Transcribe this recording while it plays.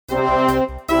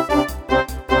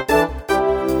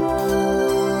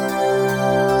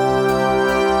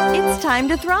time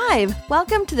to thrive.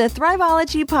 Welcome to the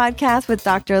Thriveology Podcast with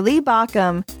Dr. Lee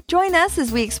Baucom. Join us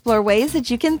as we explore ways that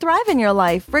you can thrive in your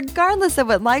life, regardless of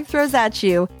what life throws at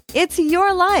you. It's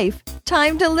your life.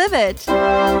 Time to live it.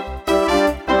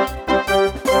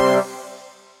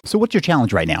 So what's your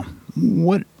challenge right now?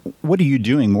 What are you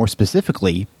doing more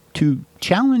specifically to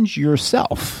challenge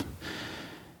yourself?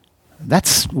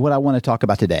 That's what I want to talk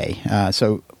about today.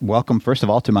 So welcome, first of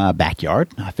all, to my backyard.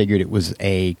 I figured it was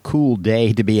a cool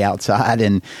day to be outside.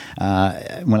 And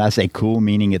when I say cool,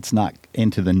 meaning it's not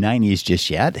into the 90s just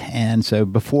yet. And so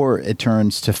before it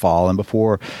turns to fall and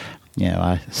before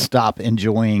I stop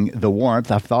enjoying the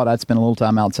warmth, I thought I'd spend a little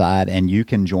time outside, and you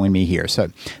can join me here. So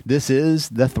this is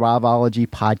the Thriveology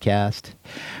Podcast.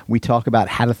 We talk about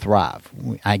how to thrive.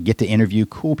 I get to interview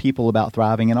cool people about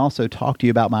thriving and also talk to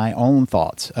you about my own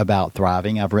thoughts about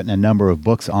thriving. I've written a number of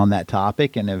books on that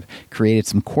topic and have created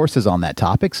some courses on that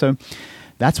topic. So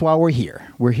that's why we're here.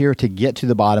 We're here to get to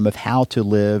the bottom of how to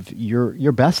live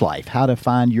your best life, how to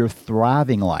find your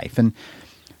thriving life. And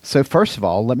so first of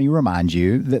all, let me remind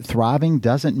you that thriving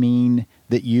doesn't mean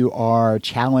that you are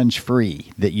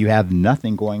challenge-free, that you have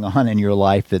nothing going on in your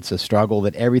life that's a struggle,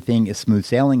 that everything is smooth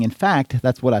sailing. In fact,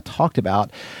 that's what I talked about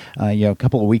a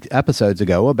couple of episodes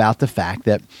ago about the fact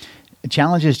that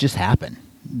challenges just happen.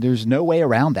 There's no way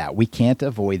around that. We can't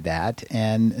avoid that.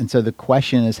 And so the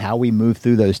question is how we move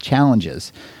through those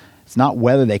challenges. It's not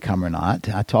whether they come or not.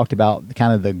 I talked about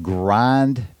kind of the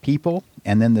grind people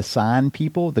and then the sign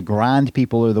people. The grind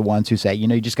people are the ones who say,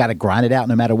 you just got to grind it out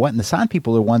no matter what. And the sign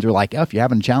people are the ones who are like, if you're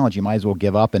having a challenge, you might as well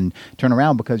give up and turn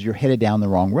around because you're headed down the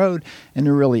wrong road. And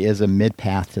there really is a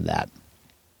mid-path to that.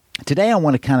 Today, I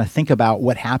want to kind of think about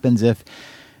what happens if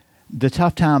the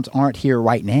tough times aren't here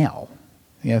right now.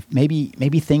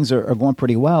 Maybe things are going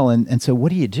pretty well. And so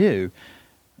what do?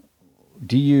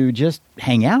 Do you just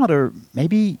hang out, or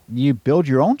maybe you build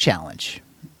your own challenge?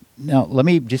 Now, let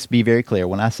me just be very clear.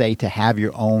 When I say to have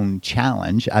your own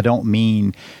challenge, I don't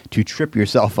mean to trip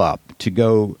yourself up, to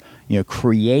go,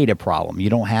 create a problem.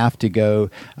 You don't have to go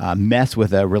mess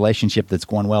with a relationship that's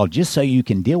going well just so you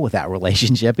can deal with that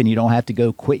relationship, and you don't have to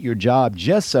go quit your job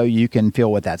just so you can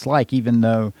feel what that's like, even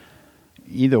though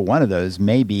either one of those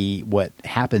may be what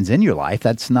happens in your life.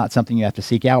 That's not something you have to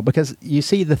seek out, because you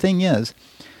see, the thing is,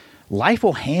 life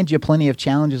will hand you plenty of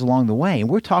challenges along the way. And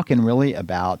we're talking really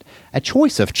about a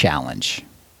choice of challenge.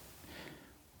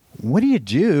 What do you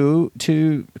do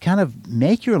to kind of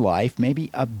make your life maybe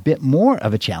a bit more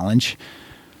of a challenge?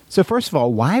 So first of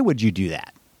all, why would you do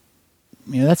that?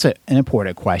 That's an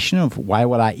important question of why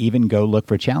would I even go look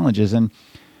for challenges? And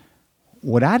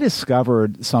what I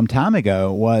discovered some time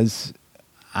ago was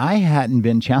I hadn't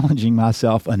been challenging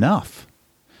myself enough.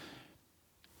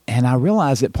 And I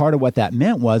realized that part of what that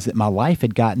meant was that my life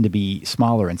had gotten to be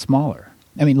smaller and smaller.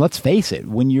 I mean, let's face it,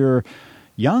 when you're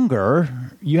younger,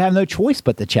 you have no choice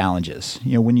but the challenges.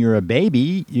 When you're a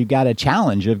baby, you got a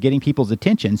challenge of getting people's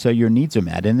attention so your needs are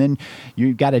met. And then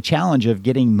you've got a challenge of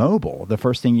getting mobile. The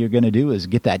first thing you're going to do is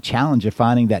get that challenge of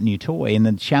finding that new toy, and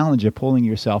the challenge of pulling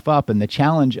yourself up, and the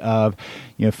challenge of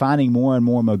finding more and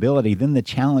more mobility, then the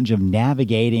challenge of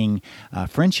navigating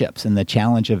friendships, and the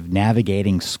challenge of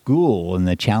navigating school, and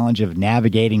the challenge of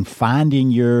navigating finding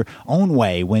your own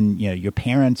way when your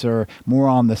parents are more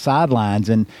on the sidelines,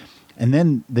 and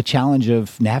then the challenge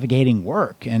of navigating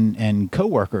work and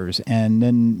coworkers, and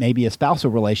then maybe a spousal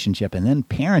relationship, and then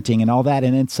parenting and all that.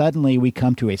 And then suddenly we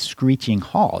come to a screeching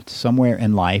halt somewhere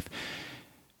in life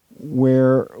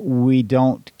where we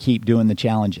don't keep doing the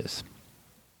challenges.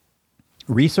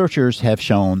 Researchers have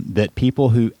shown that people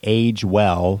who age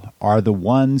well are the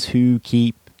ones who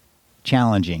keep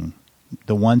challenging,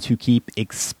 the ones who keep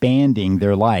expanding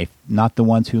their life, not the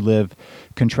ones who live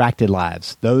contracted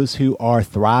lives. Those who are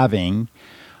thriving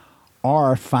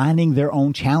are finding their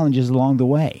own challenges along the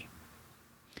way.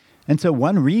 And so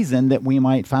one reason that we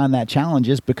might find that challenge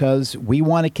is because we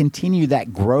want to continue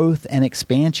that growth and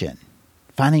expansion,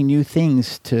 finding new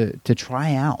things to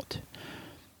try out.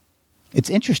 It's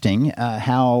interesting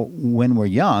how when we're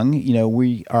young,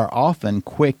 we are often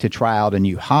quick to try out a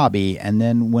new hobby, and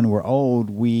then when we're old,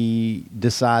 we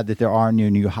decide that there are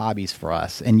new hobbies for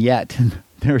us, and yet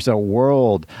there's a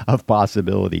world of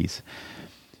possibilities.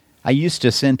 I used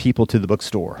to send people to the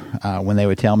bookstore when they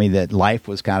would tell me that life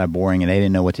was kind of boring and they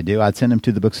didn't know what to do. I'd send them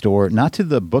to the bookstore, not to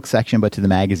the book section, but to the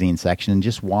magazine section, and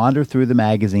just wander through the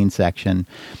magazine section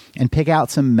and pick out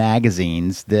some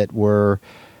magazines that were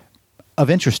of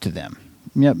interest to them.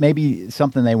 Maybe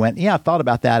something they went, I thought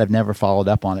about that. I've never followed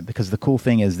up on it, because the cool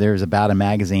thing is there's about a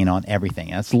magazine on everything.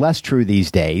 That's less true these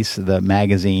days. The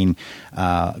magazine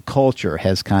culture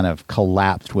has kind of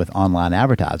collapsed with online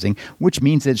advertising, which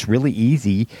means it's really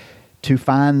easy to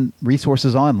find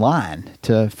resources online,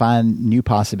 to find new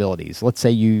possibilities. Let's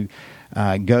say you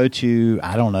go to,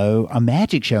 I don't know, a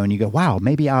magic show and you go, wow,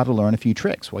 maybe I ought to learn a few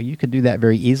tricks. Well, you could do that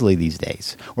very easily these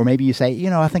days. Or maybe you say,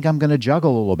 I think I'm going to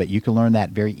juggle a little bit. You can learn that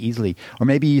very easily. Or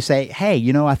maybe you say, hey,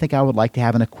 I think I would like to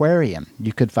have an aquarium.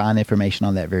 You could find information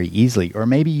on that very easily. Or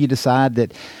maybe you decide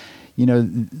that,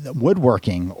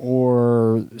 woodworking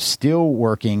or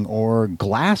steelworking or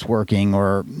glassworking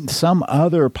or some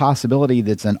other possibility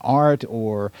that's an art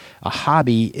or a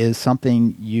hobby is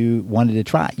something you wanted to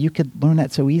try. You could learn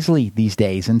that so easily these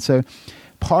days. And so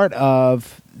part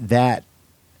of that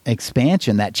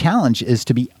expansion, that challenge, is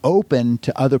to be open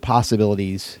to other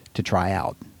possibilities to try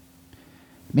out.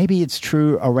 Maybe it's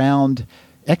true around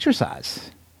exercise.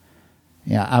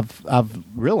 Yeah, I've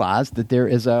realized that there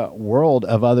is a world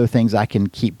of other things I can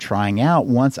keep trying out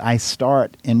once I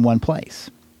start in one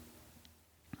place.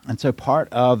 And so part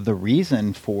of the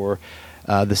reason for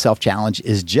the self-challenge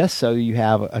is just so you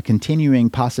have a continuing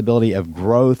possibility of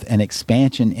growth and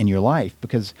expansion in your life.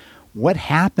 Because what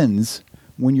happens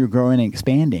when you're growing and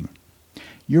expanding?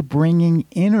 You're bringing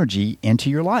energy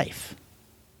into your life.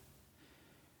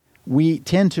 We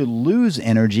tend to lose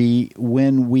energy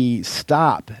when we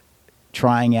stop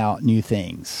trying out new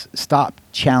things, stop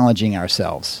challenging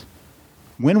ourselves.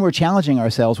 When we're challenging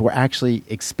ourselves, we're actually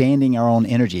expanding our own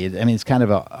energy. I mean, it's kind of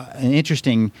an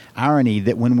interesting irony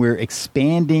that when we're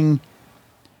expanding,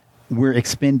 we're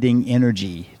expending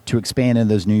energy to expand in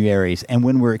those new areas. And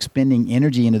when we're expending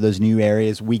energy into those new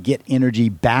areas, we get energy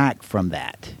back from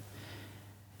that.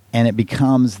 And it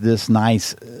becomes this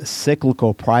nice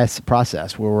cyclical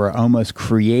process where we're almost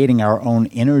creating our own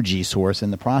energy source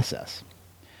in the process.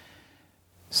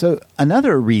 So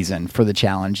another reason for the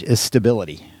challenge is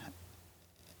stability.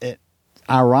 It,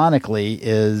 ironically,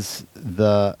 is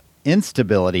the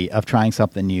instability of trying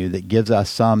something new that gives us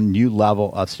some new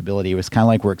level of stability. It's kind of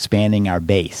like we're expanding our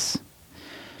base.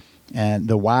 And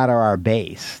the wider our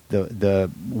base,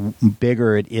 the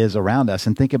bigger it is around us.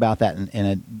 And think about that in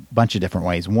a bunch of different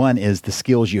ways. One is the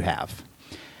skills you have.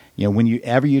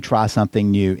 Whenever you try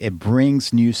something new, it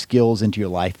brings new skills into your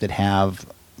life that have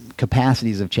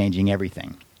capacities of changing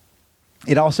everything.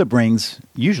 It also brings,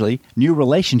 usually, new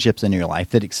relationships in your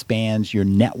life that expands your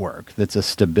network. That's a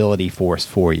stability force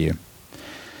for you.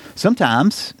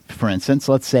 Sometimes, for instance,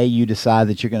 let's say you decide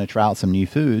that you're going to try out some new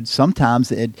foods.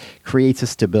 Sometimes it creates a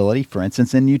stability, for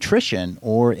instance, in nutrition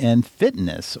or in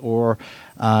fitness or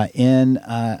in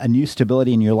a new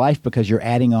stability in your life because you're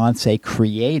adding on, say,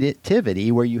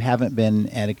 creativity where you haven't been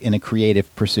in a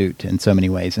creative pursuit in so many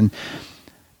ways. And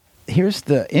here's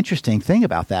the interesting thing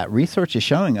about that. Research is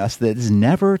showing us that it's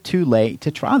never too late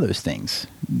to try those things.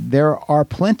 There are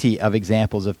plenty of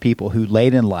examples of people who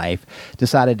late in life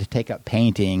decided to take up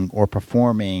painting or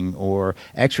performing or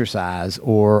exercise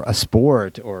or a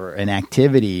sport or an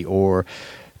activity or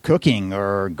cooking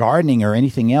or gardening or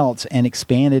anything else and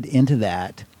expanded into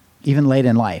that even late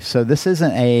in life. So this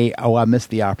isn't I missed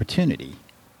the opportunity.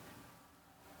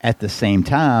 At the same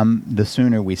time, the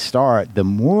sooner we start, the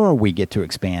more we get to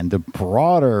expand, the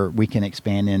broader we can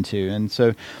expand into. And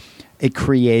so it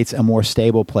creates a more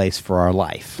stable place for our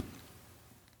life.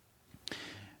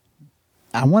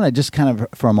 I want to just kind of,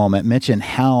 for a moment, mention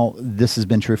how this has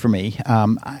been true for me.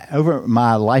 Over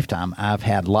my lifetime, I've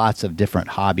had lots of different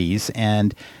hobbies.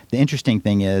 And the interesting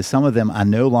thing is some of them I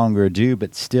no longer do,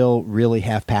 but still really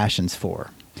have passions for.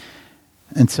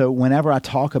 And so whenever I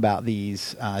talk about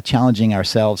these challenging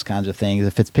ourselves kinds of things,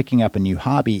 if it's picking up a new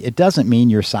hobby, it doesn't mean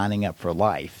you're signing up for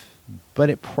life, but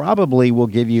it probably will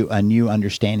give you a new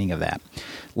understanding of that.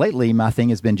 Lately, my thing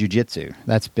has been jiu-jitsu.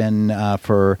 That's been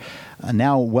for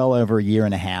now well over a year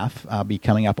and a half. I'll be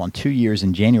coming up on 2 years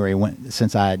in January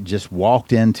since I just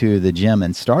walked into the gym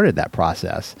and started that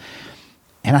process.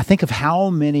 And I think of how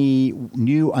many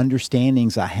new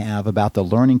understandings I have about the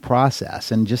learning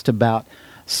process and just about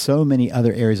so many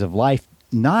other areas of life,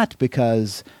 not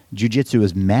because jiu-jitsu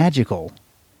is magical,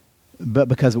 but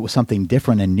because it was something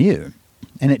different and new.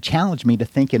 And it challenged me to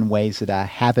think in ways that I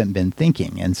haven't been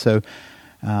thinking. And so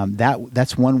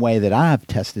that's one way that I've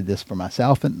tested this for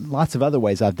myself. And lots of other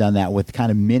ways I've done that with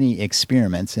kind of mini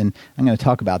experiments. And I'm going to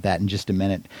talk about that in just a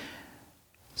minute.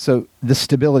 So the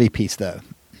stability piece, though.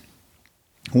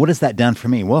 What has that done for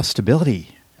me? Well,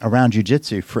 stability around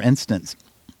jiu-jitsu, for instance,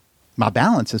 my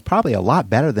balance is probably a lot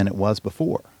better than it was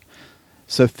before.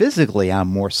 So physically, I'm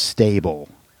more stable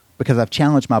because I've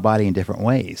challenged my body in different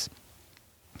ways.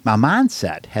 My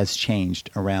mindset has changed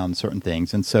around certain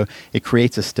things, and so it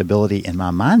creates a stability in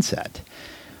my mindset.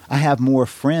 I have more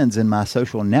friends in my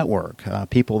social network,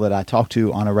 people that I talk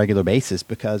to on a regular basis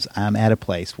because I'm at a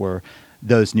place where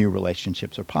those new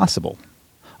relationships are possible.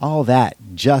 All that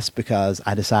just because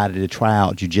I decided to try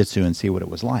out jiu-jitsu and see what it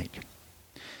was like.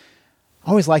 I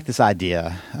always like this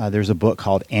idea. There's a book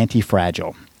called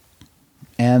Anti-Fragile.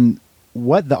 And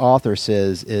what the author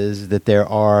says is that there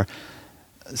are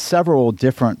several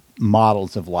different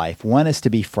models of life. One is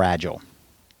to be fragile.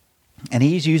 And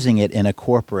he's using it in a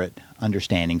corporate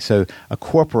understanding. So a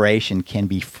corporation can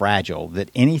be fragile, that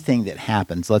anything that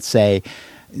happens, let's say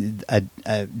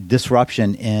a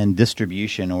disruption in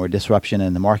distribution or disruption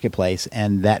in the marketplace,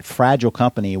 and that fragile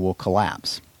company will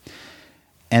collapse.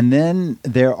 And then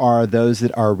there are those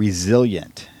that are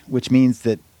resilient, which means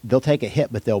that they'll take a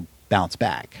hit, but they'll bounce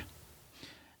back.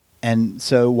 And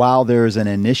so while there's an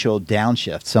initial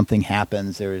downshift, something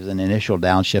happens, there's an initial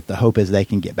downshift, the hope is they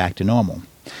can get back to normal.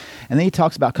 And then he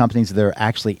talks about companies that are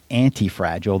actually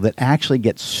anti-fragile, that actually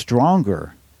get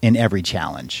stronger in every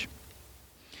challenge.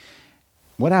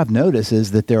 What I've noticed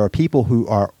is that there are people who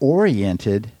are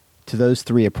oriented to those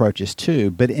three approaches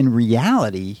too, but in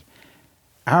reality,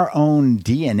 our own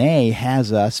DNA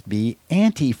has us be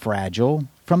anti-fragile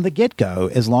from the get-go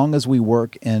as long as we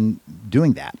work in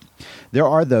doing that. There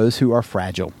are those who are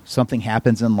fragile. Something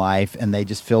happens in life and they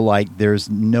just feel like there's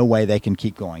no way they can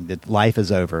keep going, that life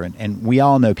is over. And we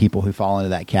all know people who fall into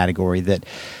that category, that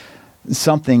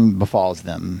something befalls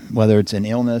them, whether it's an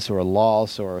illness or a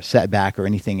loss or a setback or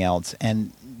anything else,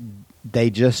 and they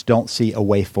just don't see a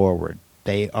way forward.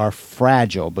 They are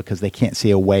fragile because they can't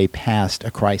see a way past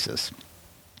a crisis.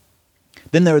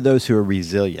 Then there are those who are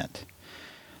resilient.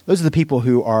 Those are the people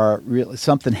who are really,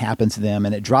 something happens to them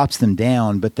and it drops them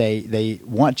down, but they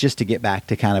want just to get back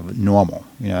to kind of normal.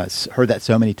 You know, I've heard that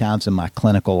so many times in my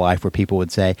clinical life where people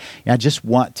would say, I just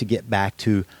want to get back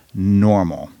to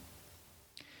normal.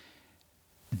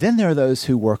 Then there are those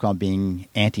who work on being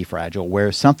anti-fragile,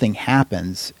 where something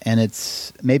happens and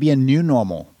it's maybe a new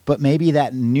normal, but maybe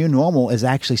that new normal is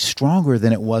actually stronger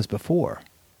than it was before.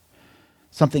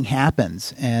 Something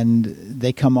happens and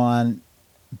they come on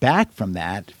back from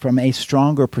that from a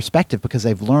stronger perspective because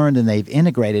they've learned and they've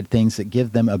integrated things that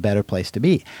give them a better place to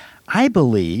be. I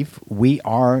believe we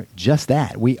are just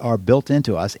that. We are built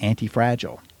into us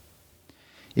anti-fragile.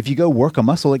 If you go work a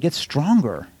muscle, it gets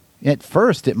stronger. At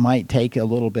first, it might take a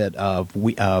little bit of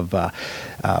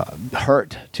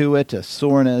hurt to it, a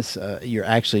soreness. You're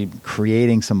actually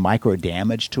creating some micro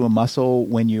damage to a muscle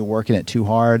when you're working it too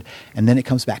hard, and then it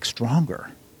comes back stronger.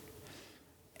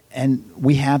 And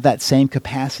we have that same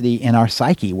capacity in our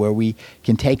psyche where we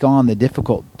can take on the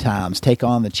difficult times, take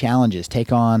on the challenges,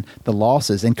 take on the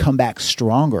losses, and come back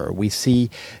stronger. We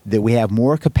see that we have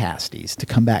more capacities to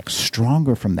come back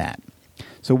stronger from that.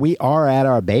 So we are at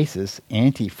our basis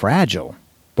anti-fragile,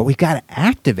 but we've got to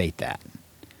activate that.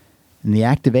 And the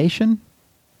activation,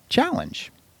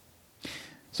 challenge.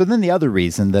 So then the other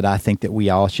reason that I think that we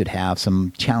all should have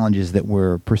some challenges that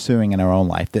we're pursuing in our own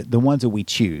life, that the ones that we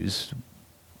choose,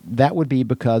 that would be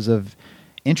because of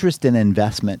interest and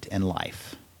investment in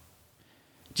life.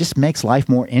 It just makes life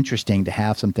more interesting to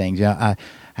have some things. You know, I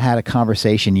had a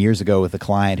conversation years ago with a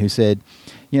client who said,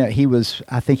 you know,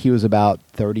 I think he was about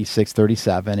 36,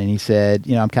 37, and he said,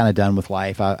 you know, I'm kind of done with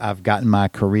life. I've gotten my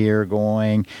career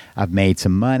going. I've made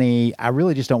some money. I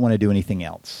really just don't want to do anything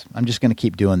else. I'm just going to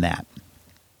keep doing that.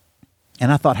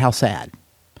 And I thought, how sad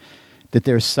that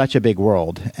there's such a big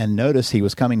world. And notice he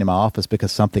was coming to my office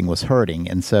because something was hurting.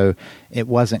 And so it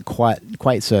wasn't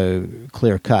quite so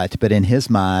clear cut. But in his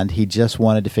mind, he just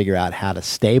wanted to figure out how to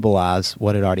stabilize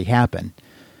what had already happened,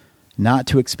 not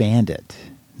to expand it,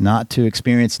 not to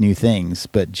experience new things,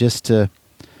 but just to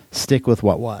stick with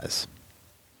what was.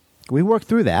 We worked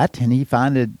through that, and he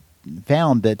found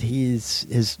that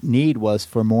his need was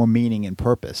for more meaning and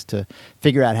purpose, to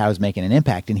figure out how he was making an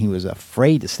impact, and he was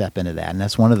afraid to step into that. And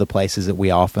that's one of the places that we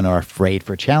often are afraid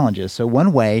for challenges. So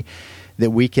one way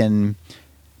that we can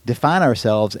define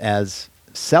ourselves as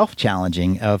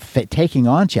self-challenging, of taking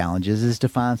on challenges, is to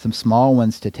find some small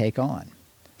ones to take on,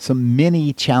 some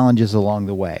mini challenges along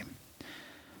the way.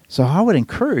 So I would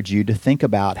encourage you to think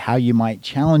about how you might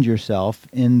challenge yourself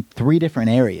in 3 different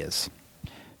areas: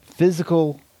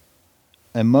 physical,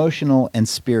 emotional, and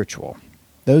spiritual.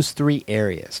 Those 3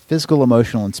 areas: physical,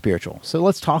 emotional, and spiritual. So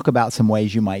let's talk about some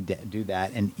ways you might do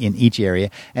that in each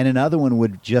area. And another one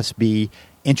would just be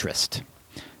interest,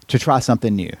 to try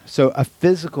something new. So a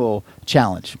physical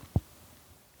challenge.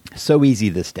 So easy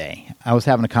this day. I was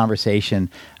having a conversation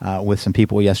with some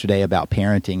people yesterday about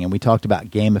parenting, and we talked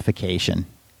about gamification.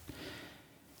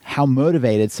 How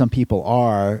motivated some people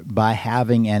are by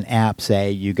having an app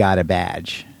say you got a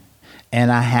badge.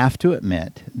 And I have to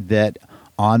admit that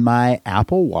on my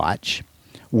Apple Watch,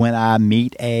 when I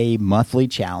meet a monthly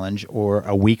challenge or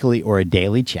a weekly or a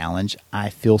daily challenge, I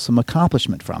feel some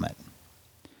accomplishment from it.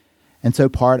 And so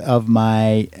part of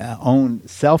my own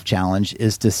self-challenge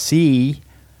is to see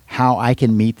how I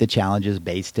can meet the challenges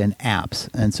based in apps.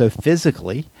 And so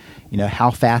physically, how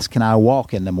fast can I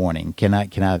walk in the morning? Can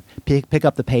I pick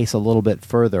up the pace a little bit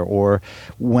further? Or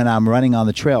when I'm running on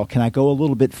the trail, can I go a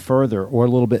little bit further or a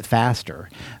little bit faster?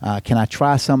 Can I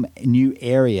try some new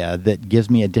area that gives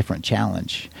me a different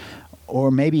challenge? Or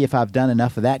maybe if I've done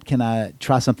enough of that, can I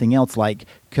try something else? Like,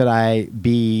 could I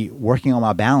be working on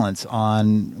my balance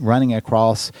on running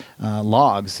across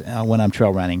logs when I'm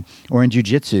trail running? Or in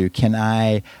jiu-jitsu, can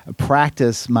I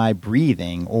practice my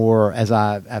breathing? Or as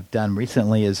I've done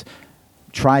recently is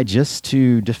try just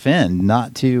to defend,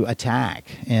 not to attack.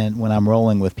 And when I'm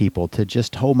rolling with people, to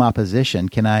just hold my position.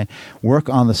 Can I work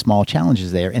on the small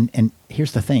challenges there? And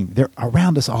here's the thing, they're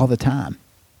around us all the time.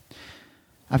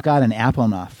 I've got an app on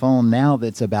my phone now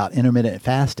that's about intermittent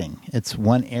fasting. It's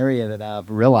one area that I've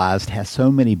realized has so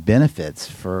many benefits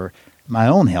for my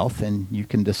own health, and you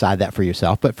can decide that for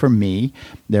yourself. But for me,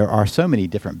 there are so many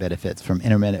different benefits from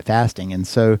intermittent fasting. And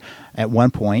so at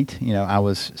one point, I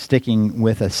was sticking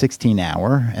with a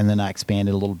 16-hour, and then I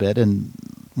expanded a little bit and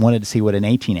wanted to see what an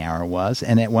 18-hour was.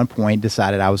 And at one point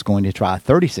decided I was going to try a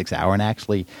 36-hour and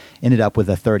actually ended up with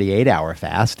a 38-hour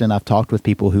fast. And I've talked with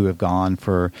people who have gone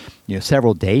for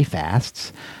several day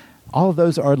fasts. All of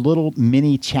those are little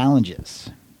mini challenges.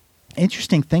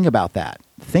 Interesting thing about that.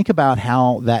 Think about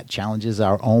how that challenges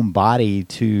our own body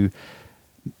to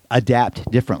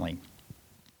adapt differently.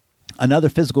 Another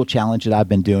physical challenge that I've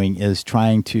been doing is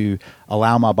trying to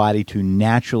allow my body to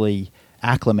naturally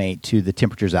acclimate to the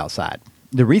temperatures outside.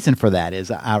 The reason for that is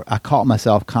I caught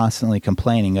myself constantly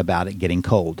complaining about it getting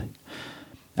cold.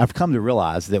 I've come to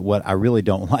realize that what I really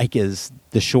don't like is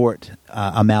the short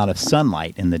amount of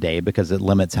sunlight in the day because it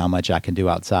limits how much I can do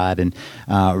outside. And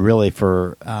really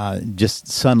for just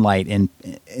sunlight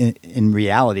in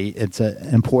reality, it's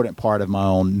an important part of my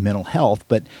own mental health.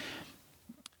 But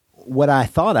what I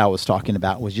thought I was talking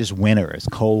about was just winter. It's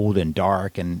cold and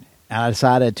dark, and I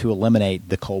decided to eliminate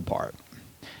the cold part.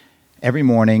 Every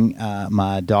morning,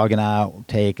 my dog and I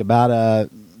take about a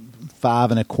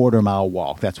 5.25 mile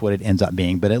walk. That's what it ends up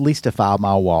being, but at least a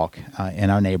 5-mile walk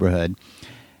in our neighborhood.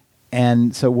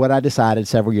 And so what I decided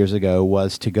several years ago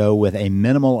was to go with a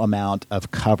minimal amount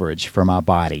of coverage for my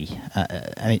body,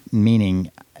 meaning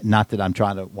not that I'm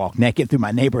trying to walk naked through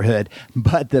my neighborhood,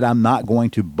 but that I'm not going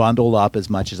to bundle up as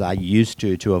much as I used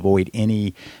to avoid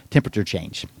any temperature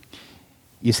change.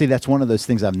 You see, that's one of those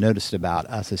things I've noticed about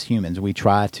us as humans. We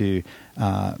try to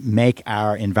make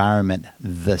our environment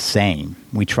the same.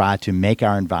 We try to make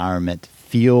our environment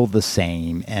feel the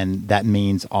same, and that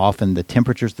means often the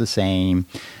temperature's the same,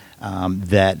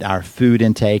 that our food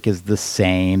intake is the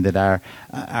same, that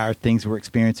our things we're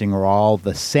experiencing are all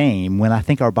the same, when I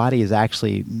think our body is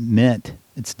actually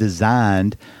it's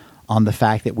designed on the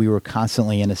fact that we were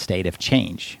constantly in a state of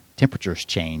change. Temperatures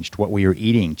changed, what we were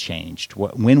eating changed,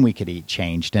 when we could eat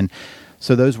changed. And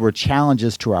so those were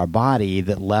challenges to our body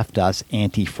that left us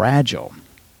anti-fragile.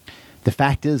 The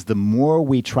fact is, the more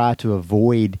we try to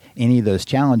avoid any of those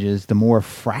challenges, the more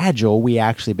fragile we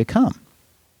actually become.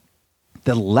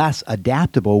 The less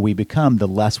adaptable we become, the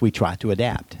less we try to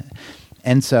adapt.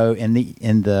 And so in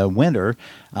the winter,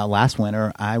 last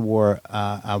winter, I wore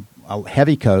a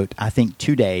heavy coat, I think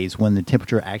 2 days when the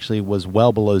temperature actually was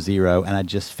well below zero, and I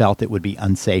just felt it would be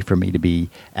unsafe for me to be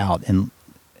out in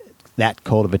that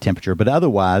cold of a temperature. But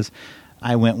otherwise,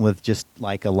 I went with just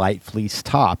like a light fleece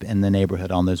top in the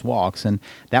neighborhood on those walks, and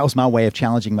that was my way of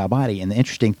challenging my body. And the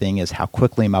interesting thing is how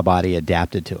quickly my body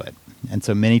adapted to it. And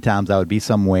so many times I would be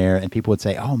somewhere and people would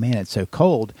say, "Oh man, it's so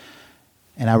cold."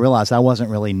 And I realized I wasn't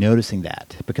really noticing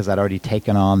that because I'd already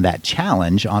taken on that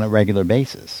challenge on a regular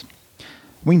basis.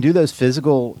 We can do those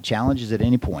physical challenges at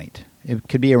any point. It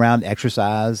could be around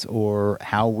exercise or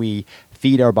how we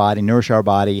feed our body, nourish our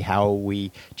body, how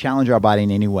we challenge our body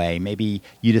in any way. Maybe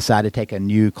you decide to take a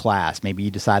new class. Maybe you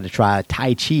decide to try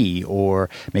Tai Chi, or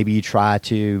maybe you try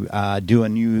to do a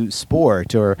new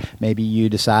sport, or maybe you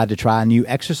decide to try a new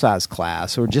exercise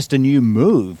class, or just a new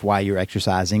move while you're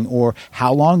exercising, or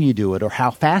how long you do it, or how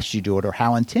fast you do it, or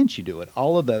how intense you do it.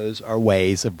 All of those are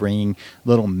ways of bringing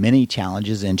little mini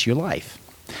challenges into your life.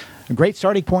 A great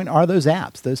starting point are those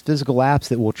apps, those physical apps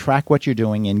that will track what you're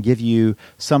doing and give you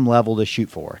some level to shoot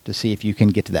for to see if you can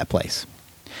get to that place.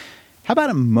 How about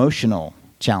emotional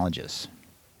challenges?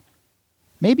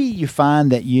 Maybe you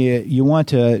find that you want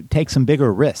to take some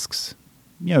bigger risks.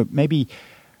 Maybe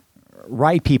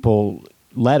write people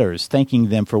letters thanking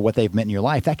them for what they've meant in your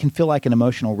life, that can feel like an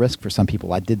emotional risk for some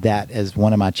people. I did that as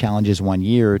one of my challenges one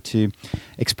year, to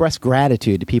express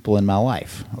gratitude to people in my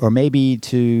life, or maybe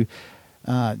to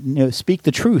speak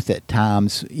the truth at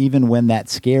times, even when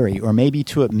that's scary, or maybe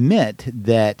to admit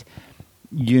that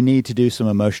you need to do some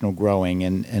emotional growing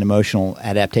and emotional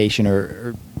adaptation,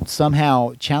 or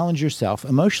somehow challenge yourself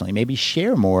emotionally. Maybe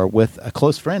share more with a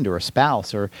close friend or a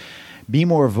spouse, or be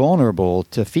more vulnerable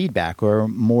to feedback, or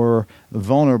more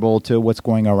vulnerable to what's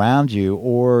going around you,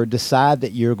 or decide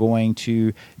that you're going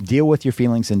to deal with your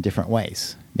feelings in different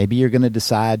ways. Maybe you're going to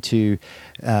decide to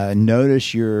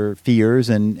notice your fears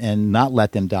and not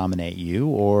let them dominate you,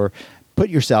 or put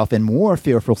yourself in more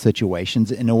fearful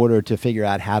situations in order to figure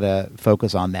out how to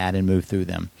focus on that and move through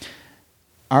them.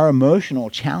 Our emotional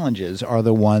challenges are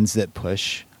the ones that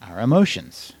push our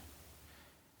emotions.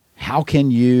 How can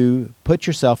you put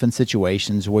yourself in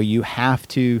situations where you have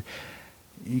to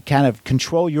kind of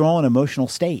control your own emotional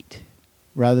state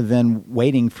rather than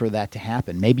waiting for that to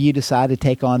happen? Maybe you decide to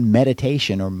take on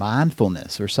meditation or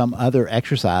mindfulness or some other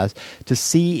exercise to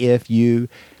see if you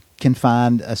can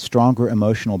find a stronger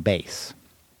emotional base.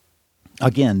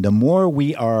 Again, the more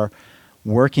we are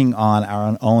working on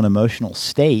our own emotional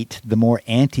state, the more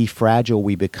anti-fragile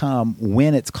we become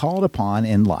when it's called upon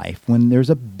in life, when there's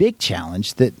a big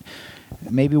challenge that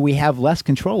maybe we have less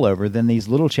control over than these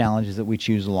little challenges that we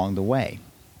choose along the way.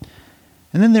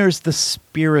 And then there's the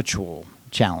spiritual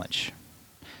challenge.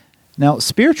 Now,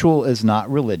 spiritual is not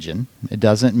religion. It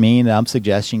doesn't mean that I'm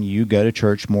suggesting you go to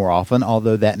church more often,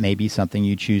 although that may be something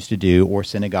you choose to do, or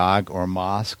synagogue or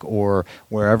mosque or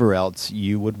wherever else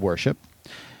you would worship.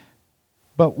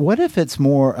 But what if it's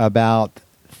more about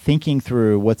thinking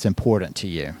through what's important to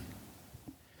you,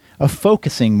 of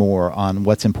focusing more on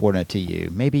what's important to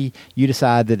you? Maybe you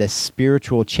decide that a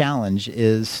spiritual challenge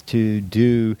is to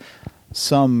do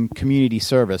some community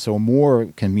service, or more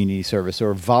community service,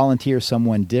 or volunteer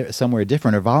somewhere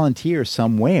different, or volunteer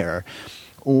somewhere,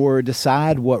 or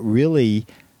decide what really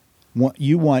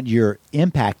you want your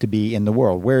impact to be in the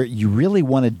world, where you really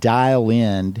want to dial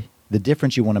in the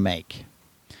difference you want to make,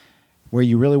 where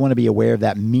you really want to be aware of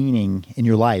that meaning in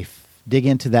your life, dig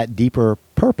into that deeper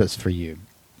purpose for you.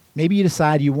 Maybe you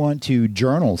decide you want to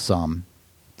journal some.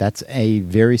 That's a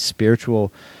very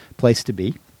spiritual place to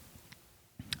be.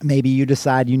 Maybe you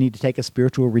decide you need to take a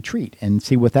spiritual retreat and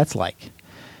see what that's like.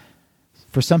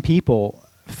 For some people,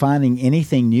 finding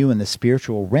anything new in the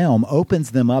spiritual realm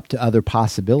opens them up to other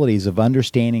possibilities of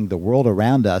understanding the world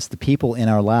around us, the people in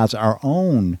our lives, our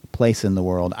own place in the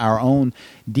world, our own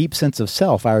deep sense of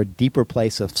self, our deeper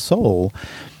place of soul,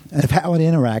 of how it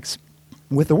interacts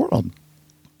with the world.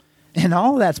 And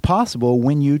all of that's possible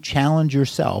when you challenge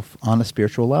yourself on a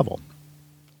spiritual level.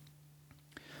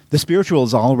 The spiritual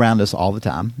is all around us all the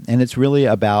time, and it's really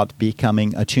about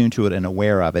becoming attuned to it and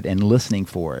aware of it and listening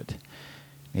for it.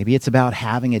 Maybe it's about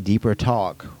having a deeper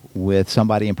talk with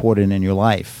somebody important in your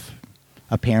life,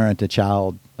 a parent, a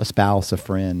child, a spouse, a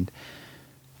friend,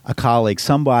 a colleague,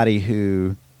 somebody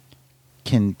who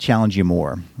can challenge you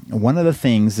more. One of the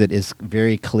things that is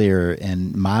very clear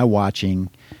in my watching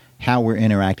how we're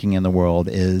interacting in the world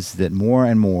is that more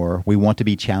and more we want to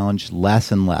be challenged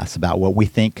less and less about what we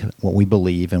think, what we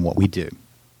believe, and what we do.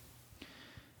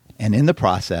 And in the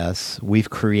process, we've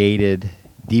created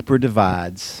deeper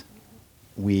divides.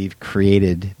 We've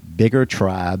created bigger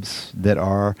tribes that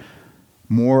are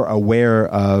more aware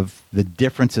of the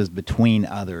differences between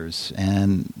others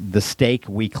and the stake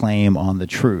we claim on the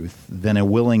truth than a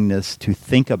willingness to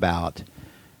think about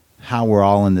how we're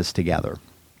all in this together.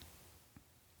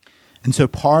 And so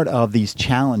part of these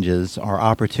challenges are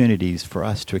opportunities for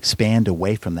us to expand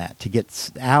away from that, to get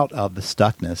out of the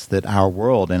stuckness that our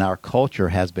world and our culture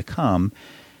has become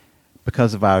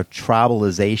because of our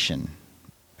tribalization,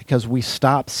 because we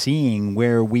stop seeing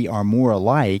where we are more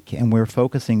alike and we're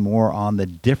focusing more on the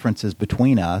differences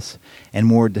between us and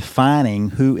more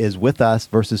defining who is with us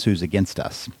versus who's against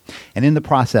us. And in the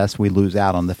process, we lose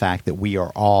out on the fact that we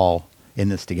are all in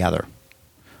this together.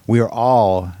 We are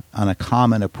all on a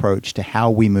common approach to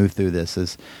how we move through this.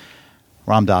 As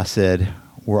Ram Dass said,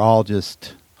 we're all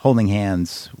just holding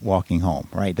hands, walking home,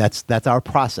 right? That's our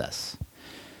process.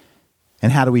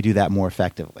 And how do we do that more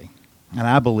effectively? And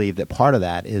I believe that part of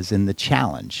that is in the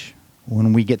challenge.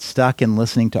 When we get stuck in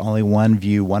listening to only one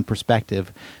view, one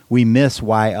perspective, we miss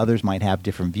why others might have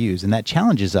different views. And that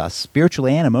challenges us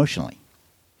spiritually and emotionally.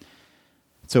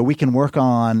 So we can work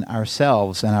on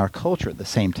ourselves and our culture at the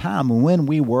same time when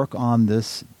we work on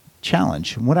this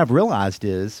challenge. And what I've realized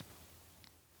is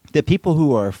that people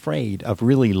who are afraid of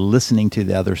really listening to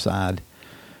the other side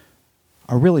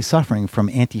are really suffering from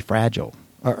anti-fragile,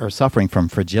 or suffering from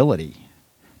fragility.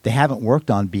 They haven't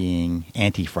worked on being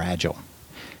anti-fragile.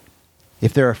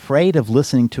 If they're afraid of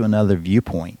listening to another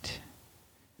viewpoint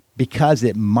because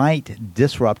it might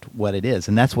disrupt what it is,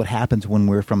 and that's what happens when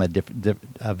we're from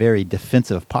a very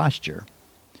defensive posture,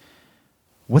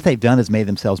 what they've done is made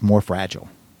themselves more fragile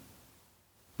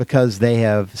because they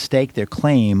have staked their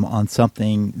claim on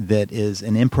something that is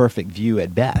an imperfect view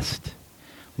at best.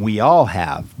 We all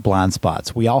have blind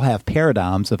spots. We all have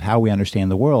paradigms of how we understand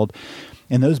the world.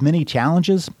 And those many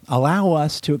challenges allow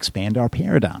us to expand our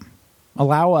paradigm,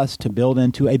 allow us to build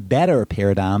into a better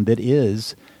paradigm that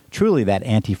is truly that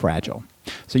anti-fragile.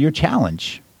 So your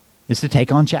challenge is to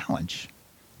take on challenge,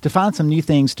 to find some new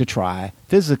things to try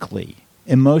physically,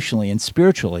 emotionally, and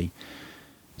spiritually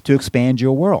to expand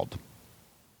your world.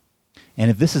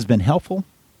 And if this has been helpful,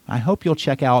 I hope you'll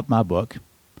check out my book,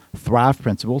 Thrive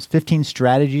Principles, 15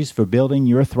 Strategies for Building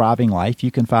Your Thriving Life.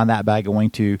 You can find that by going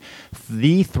to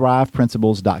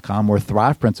thethriveprinciples.com or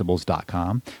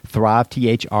thriveprinciples.com. Thrive,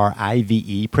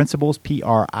 Thrive, Principles,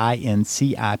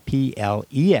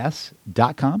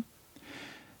 Principles.com.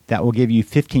 That will give you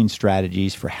 15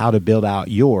 strategies for how to build out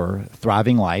your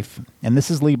thriving life. And this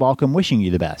is Lee Baucom wishing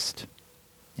you the best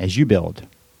as you build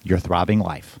your thriving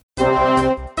life.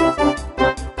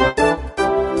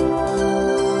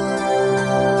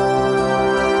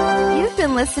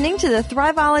 Listening to the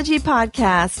Thriveology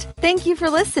podcast. Thank you for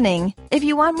listening. If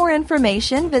you want more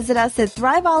information, visit us at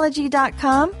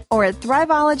Thriveology.com or at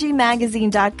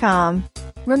ThriveologyMagazine.com.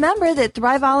 Remember that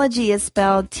Thriveology is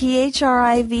spelled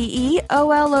Thriveology.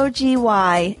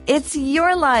 It's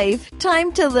your life.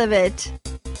 Time to live it.